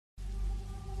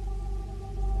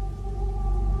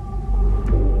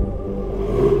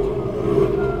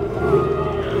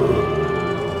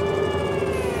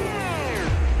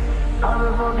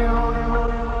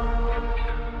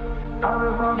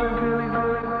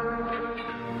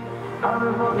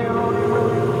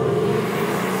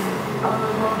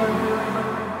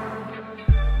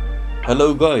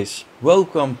Hello guys,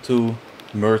 welcome to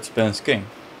MercBenzKing.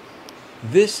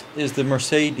 This is the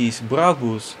Mercedes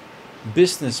Brabus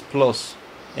Business Plus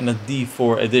in a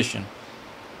D4 edition.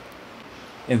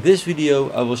 In this video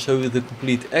I will show you the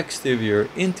complete exterior,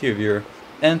 interior,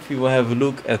 and we will have a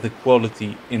look at the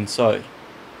quality inside.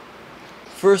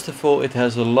 First of all, it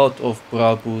has a lot of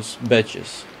Brabus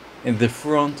badges in the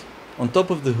front, on top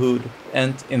of the hood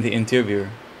and in the interior.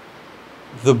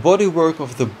 The bodywork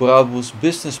of the Brabus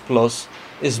Business Plus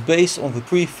is based on the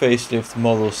pre-facelift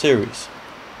model series.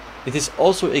 It is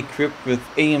also equipped with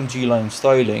AMG line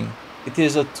styling. It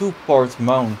is a two-part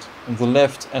mount on the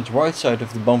left and right side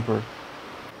of the bumper.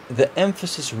 The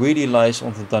emphasis really lies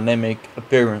on the dynamic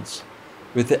appearance,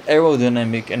 with the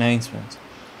aerodynamic enhancement.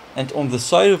 And on the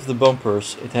side of the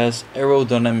bumpers it has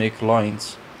aerodynamic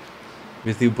lines,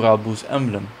 with the Brabus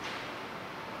emblem.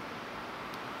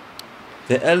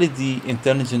 The LED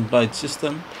intelligent light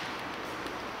system,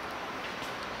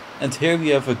 and here we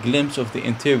have a glimpse of the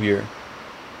interior.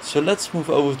 So let's move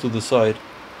over to the side.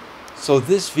 So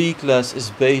this V-Class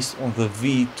is based on the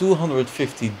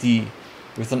V250D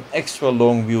with an extra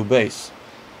long wheelbase.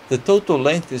 The total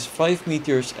length is 5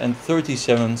 meters and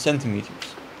 37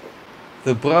 centimeters.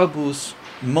 The Brabus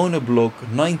monoblock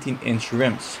 19-inch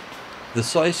rims. The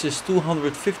size is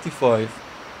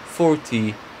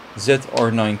 255/40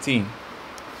 ZR19.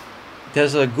 It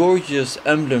has a gorgeous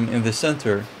emblem in the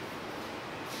center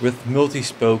with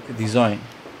multi-spoke design,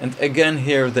 and again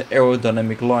here the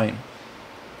aerodynamic line.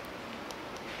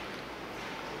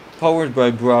 Powered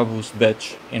by Brabus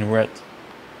badge in red.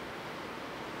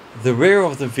 The rear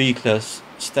of the V-Class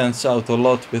stands out a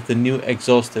lot with the new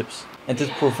exhaust tips, and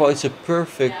it provides a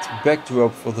perfect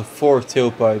backdrop for the 4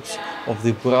 tailpipes of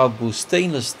the Brabus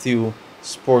stainless steel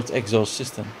sport exhaust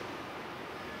system.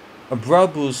 A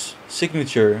Brabus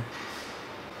signature.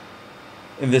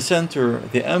 In the center,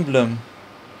 the emblem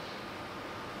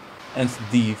and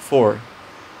D4.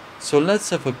 So let's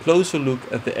have a closer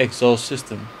look at the exhaust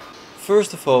system.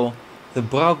 First of all, the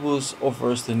Brabus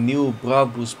offers the new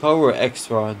Brabus Power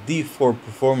Extra D4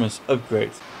 performance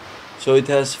upgrade. So it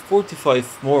has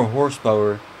 45 more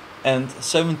horsepower and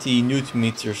 70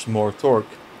 Nm more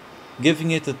torque,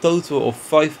 giving it a total of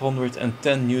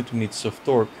 510 Nm of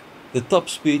torque. The top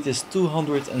speed is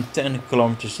 210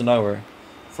 km/h.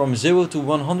 From 0 to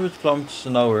 100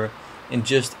 km/h in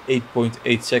just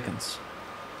 8.8 seconds.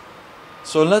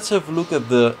 So let's have a look at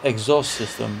the exhaust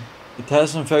system. It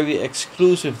has a very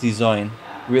exclusive design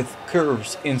with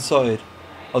curves inside,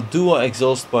 a dual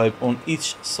exhaust pipe on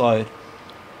each side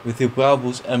with the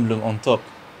Brabus emblem on top.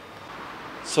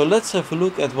 So let's have a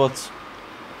look at what's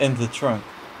in the trunk.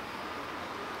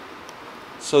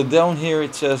 So down here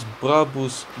it says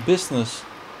Brabus Business.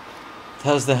 It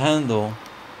has the handle.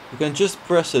 You can just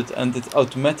press it and it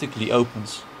automatically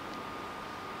opens.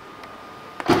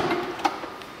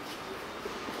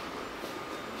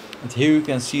 And here you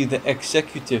can see the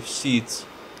executive seats,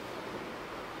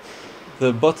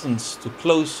 the buttons to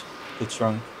close the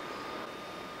trunk,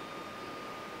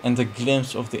 and a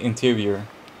glimpse of the interior.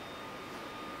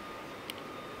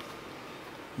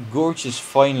 Gorgeous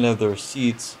fine leather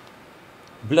seats,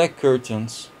 black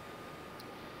curtains,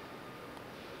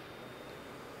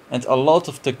 and a lot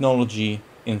of technology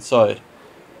inside.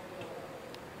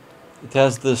 It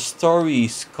has the starry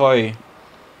sky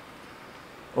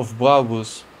of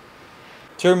Brabus,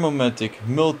 thermomatic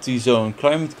multi-zone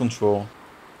climate control,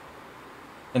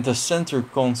 and a center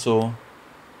console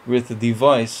with a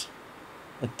device,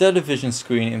 a television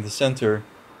screen in the center,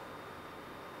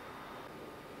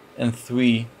 and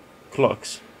 3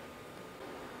 clocks.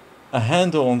 A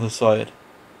handle on the side.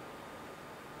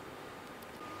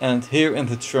 And here in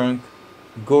the trunk,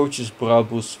 gorgeous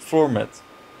Brabus floor mat.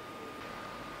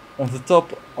 On the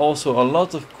top also a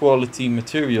lot of quality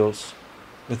materials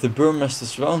with the Burmester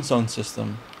surround sound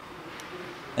system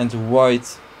and a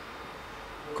white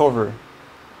cover.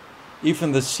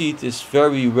 Even the seat is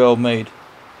very well made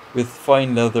with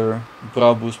fine leather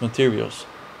Brabus materials.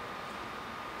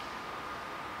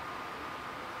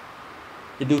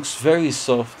 It looks very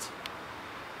soft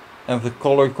and the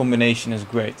color combination is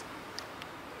great.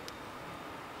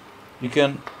 You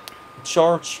can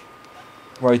charge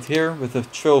right here with a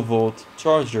 12-volt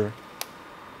charger.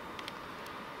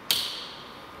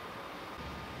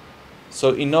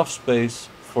 So enough space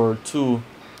for 2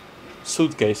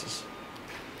 suitcases.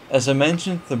 As I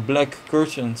mentioned, the black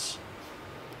curtains,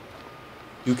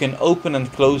 you can open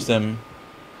and close them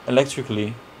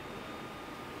electrically,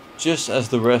 just as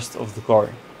the rest of the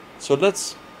car. So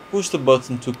let's push the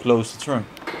button to close the trunk.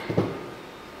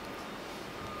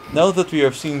 Now that we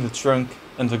have seen the trunk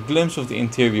and a glimpse of the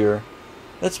interior,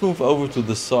 let's move over to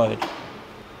the side.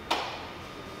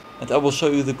 And I will show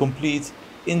you the complete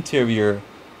interior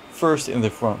first in the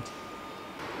front.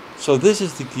 So this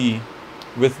is the key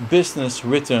with business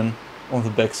written on the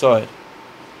back side.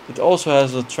 It also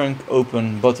has a trunk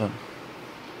open button.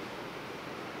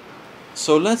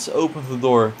 So let's open the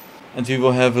door and we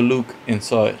will have a look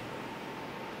inside.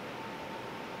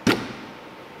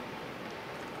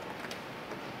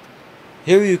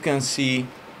 Here you can see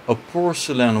a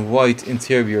porcelain white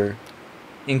interior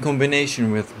in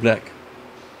combination with black.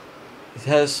 It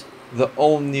has the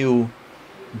all new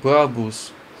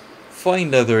Brabus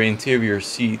fine leather interior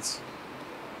seats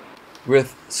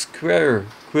with square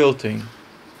quilting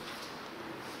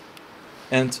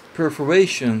and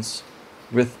perforations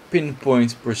with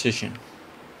pinpoint precision.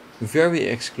 Very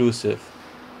exclusive.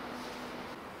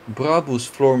 Brabus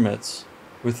floor mats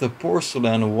with a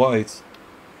porcelain white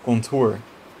contour,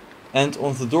 and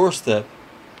on the doorstep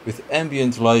with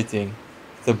ambient lighting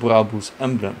the Brabus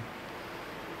emblem.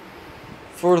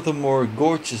 Furthermore,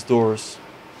 gorgeous doors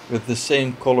with the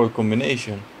same color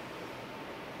combination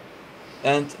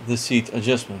and the seat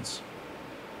adjustments.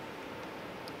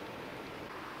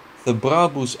 The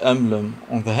Brabus emblem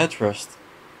on the headrest,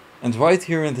 and right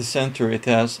here in the center it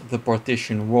has the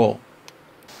partition wall.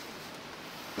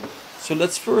 So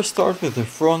let's first start with the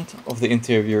front of the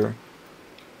interior,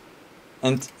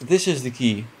 and this is the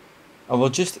key. I will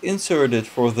just insert it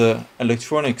for the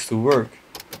electronics to work.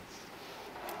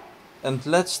 And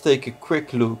let's take a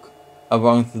quick look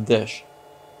around the dash.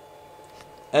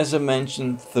 As I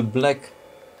mentioned, the black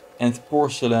and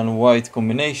porcelain white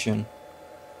combination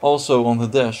also on the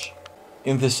dash.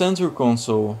 In the center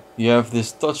console you have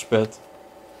this touchpad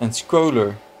and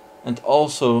scroller and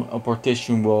also a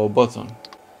partition wall button.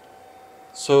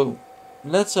 So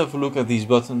let's have a look at these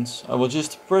buttons. I will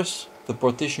just press the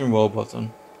partition wall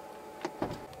button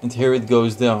and here it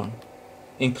goes down,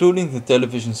 including the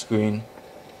television screen,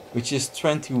 which is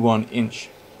 21 inch.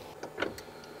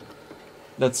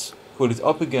 Let's put it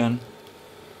up again.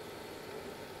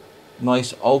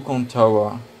 Nice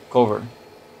Alcantara cover.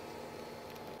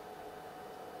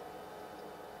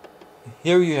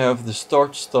 Here you have the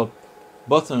start stop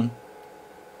button,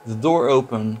 the door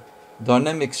open,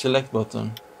 dynamic select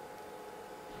button.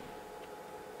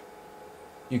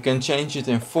 You can change it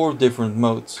in 4 different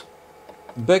modes.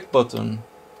 Back button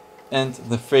and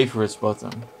the favorites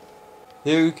button.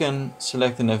 Here you can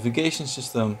select the navigation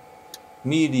system,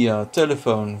 media,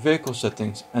 telephone, vehicle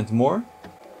settings and more.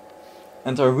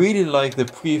 And I really like the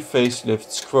pre-facelift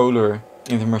scroller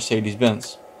in the Mercedes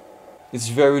Benz. It's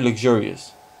very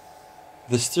luxurious.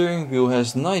 The steering wheel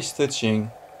has nice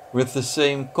stitching with the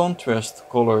same contrast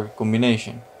color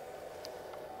combination.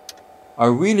 I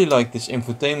really like this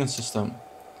infotainment system.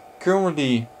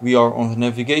 Currently we are on the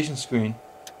navigation screen.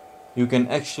 You can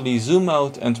actually zoom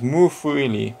out and move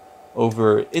freely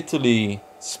over Italy,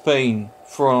 Spain,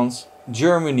 France,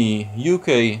 Germany,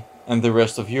 UK and the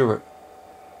rest of Europe.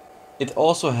 It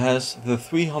also has the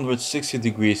 360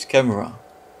 degrees camera.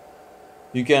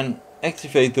 You can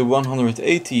activate the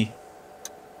 180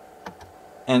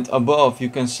 and above you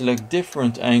can select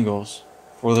different angles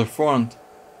for the front,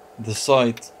 the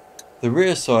side, the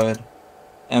rear side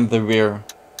and the rear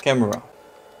camera.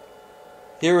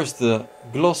 Here is the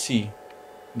glossy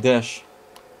dash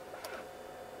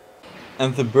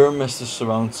and the Burmester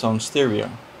surround sound stereo.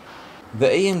 The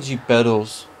AMG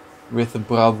pedals with the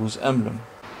Brabus emblem.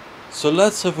 So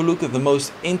let's have a look at the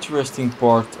most interesting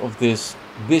part of this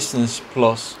Business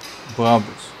Plus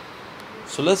Brabus.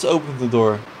 So let's open the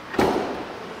door.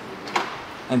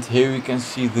 And here you can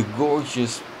see the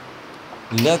gorgeous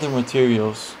leather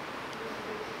materials.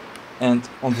 And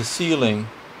on the ceiling,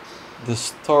 the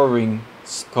starring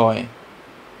sky.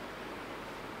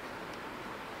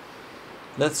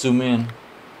 Let's zoom in.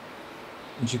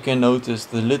 And you can notice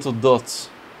the little dots.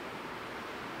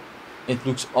 It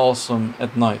looks awesome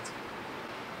at night.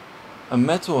 A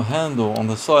metal handle on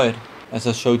the side, as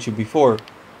I showed you before.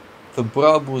 The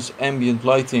Brabus ambient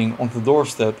lighting on the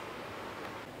doorstep.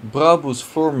 Brabus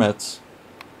floor mats.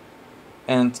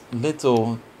 And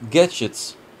little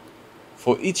gadgets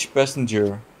for each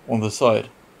passenger on the side.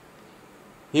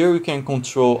 Here we can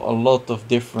control a lot of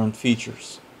different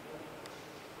features.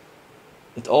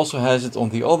 It also has it on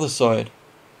the other side.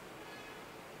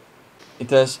 It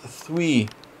has 3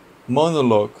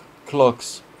 monologue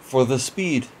clocks for the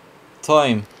speed,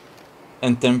 time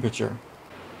and temperature.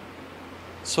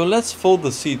 So let's fold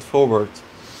the seat forward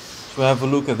to have a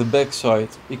look at the back side,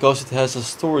 because it has a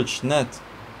storage net.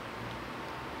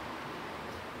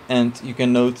 And you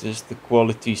can notice the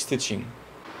quality stitching.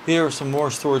 Here is some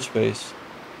more storage space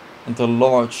and a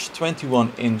large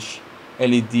 21-inch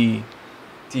LED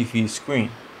TV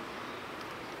screen.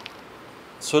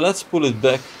 So let's pull it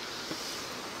back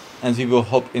and we will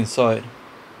hop inside.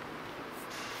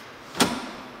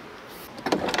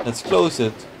 Let's close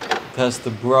it. It has the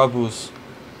Brabus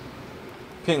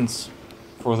pins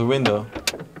for the window.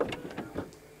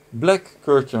 Black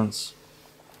curtains.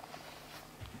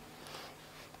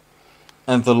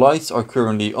 And the lights are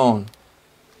currently on.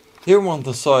 Here on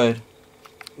the side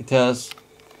it has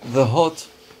the hot,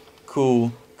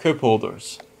 cool cup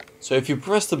holders. So if you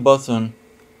press the button,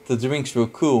 the drinks will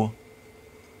cool.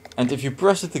 And if you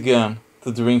press it again,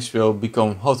 the drinks will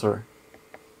become hotter.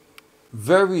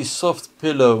 Very soft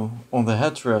pillow on the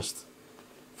headrest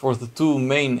for the two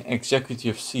main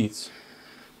executive seats.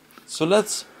 So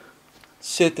let's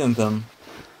sit in them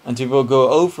and we will go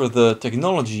over the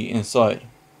technology inside.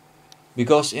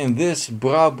 Because in this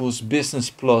Brabus Business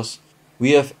Plus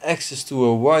we have access to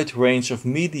a wide range of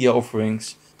media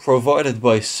offerings provided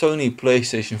by Sony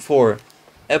PlayStation 4,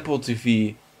 Apple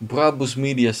TV, Brabus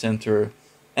Media Center,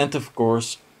 and of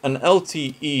course an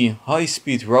LTE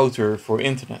high-speed router for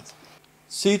internet.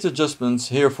 Seat adjustments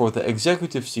here for the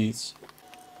executive seats.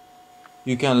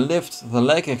 You can lift the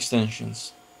leg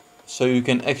extensions so you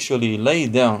can actually lay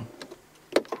down.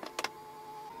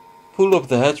 Pull up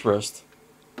the headrest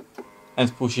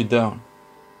and push it down.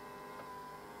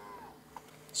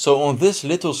 So on this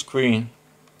little screen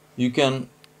you can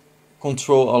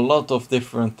control a lot of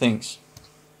different things.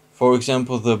 For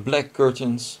example, the black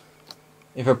curtains.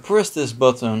 If I press this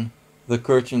button, the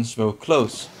curtains will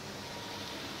close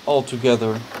all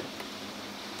together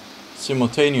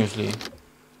simultaneously.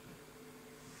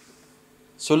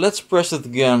 So let's press it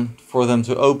again for them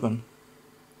to open.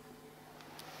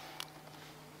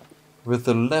 With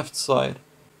the left side,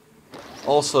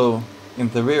 also in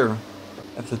the rear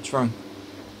at the trunk.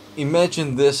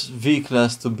 Imagine this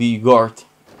V-Class to be guard.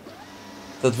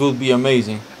 That would be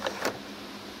amazing.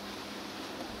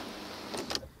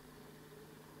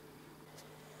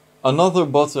 Another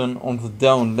button on the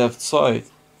down left side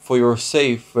for your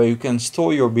safe where you can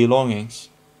store your belongings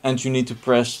and you need to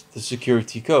press the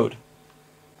security code.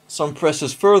 Some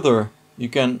presses further you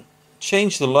can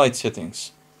change the light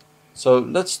settings. So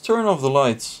let's turn off the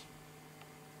lights,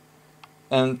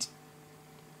 and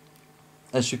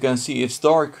as you can see it's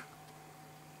dark.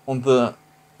 On the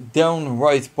down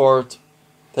right part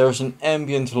there's an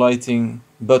ambient lighting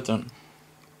button.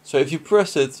 So if you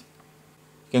press it,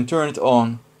 you can turn it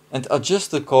on and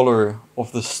adjust the color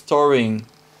of the starring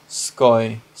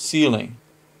sky ceiling.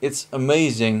 It's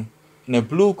amazing. In a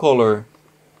blue color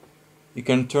you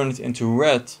can turn it into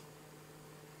red,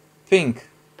 pink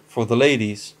for the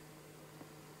ladies,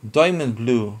 diamond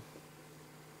blue,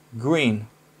 green.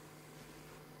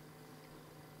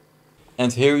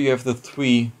 And here you have the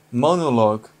 3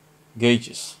 monologue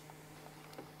gauges.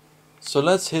 So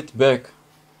let's hit back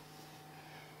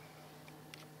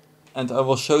and I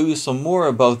will show you some more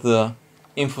about the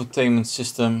infotainment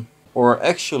system, or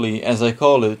actually, as I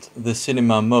call it, the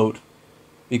cinema mode,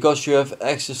 because you have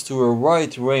access to a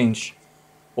wide range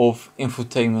of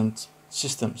infotainment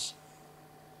systems.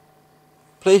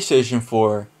 PlayStation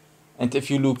 4, and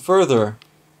if you look further,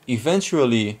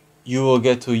 eventually you will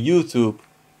get to YouTube,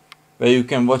 where you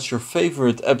can watch your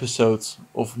favorite episodes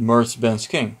of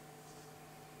MercBenzKing.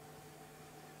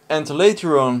 And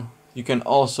later on you can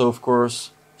also of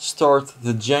course start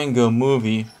the Django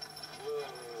movie,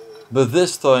 but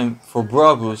this time for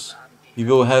Brabus you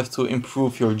will have to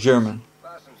improve your German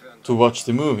to watch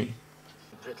the movie.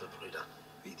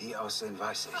 Wie die aussehen,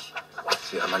 weiß ich.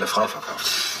 Sie haben meine Frau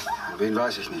verkauft. Und wen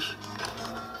weiß ich nicht.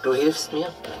 Du hilfst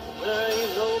mir?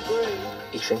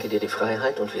 Ich schenke dir die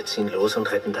Freiheit und wir ziehen los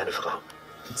und retten deine Frau.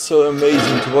 It's so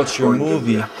amazing to watch your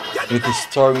movie with the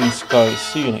starry sky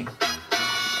ceiling.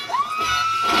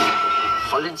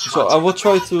 So I will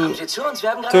try to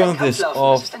turn this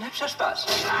off,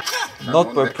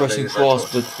 not by pressing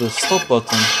pause but the stop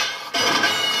button.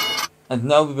 And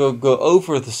now we will go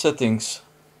over the settings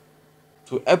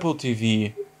to Apple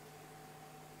TV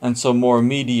and some more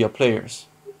media players.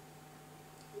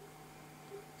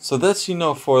 So that's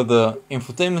enough for the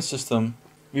infotainment system.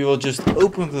 We will just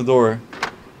open the door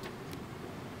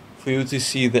for you to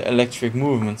see the electric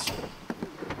movements.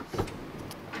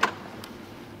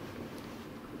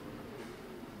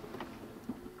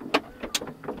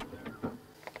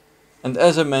 And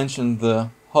as I mentioned, the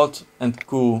hot and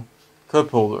cool cup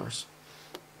holders.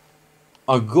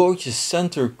 A gorgeous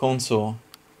center console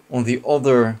on the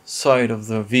other side of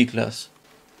the V-Class.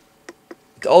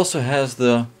 It also has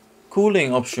the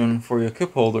cooling option for your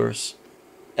cup holders,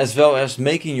 as well as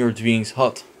making your drinks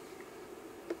hot.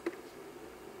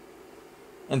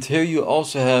 And here you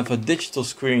also have a digital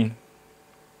screen.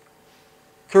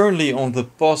 Currently on the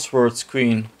password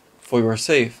screen for your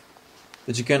safe,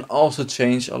 but you can also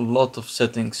change a lot of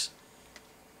settings,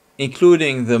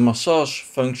 including the massage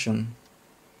function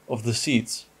of the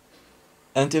seats.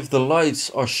 And if the lights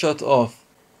are shut off,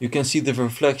 you can see the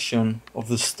reflection of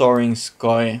the starry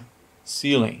sky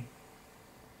ceiling.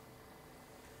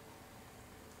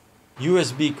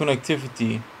 USB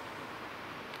connectivity.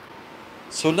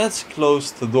 So let's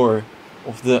close the door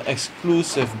of the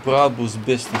exclusive Brabus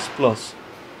Business Plus.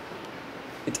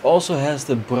 It also has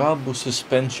the Brabus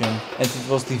suspension and it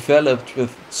was developed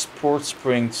with sport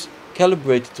springs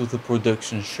calibrated to the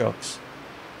production shocks.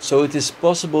 So it is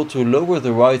possible to lower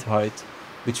the ride height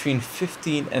between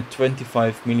 15 and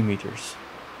 25 millimeters.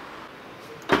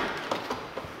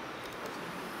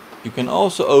 You can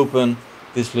also open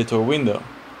this little window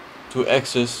to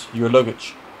access your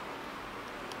luggage.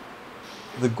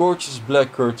 The gorgeous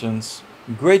black curtains,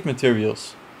 great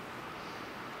materials.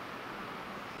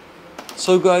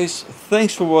 So guys,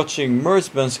 thanks for watching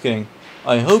MercBenzKing.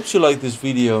 I hope you liked this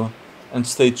video and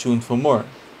stay tuned for more.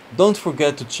 Don't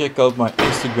forget to check out my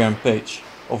Instagram page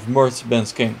of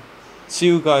MercBenzKing. See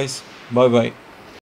you guys, bye bye.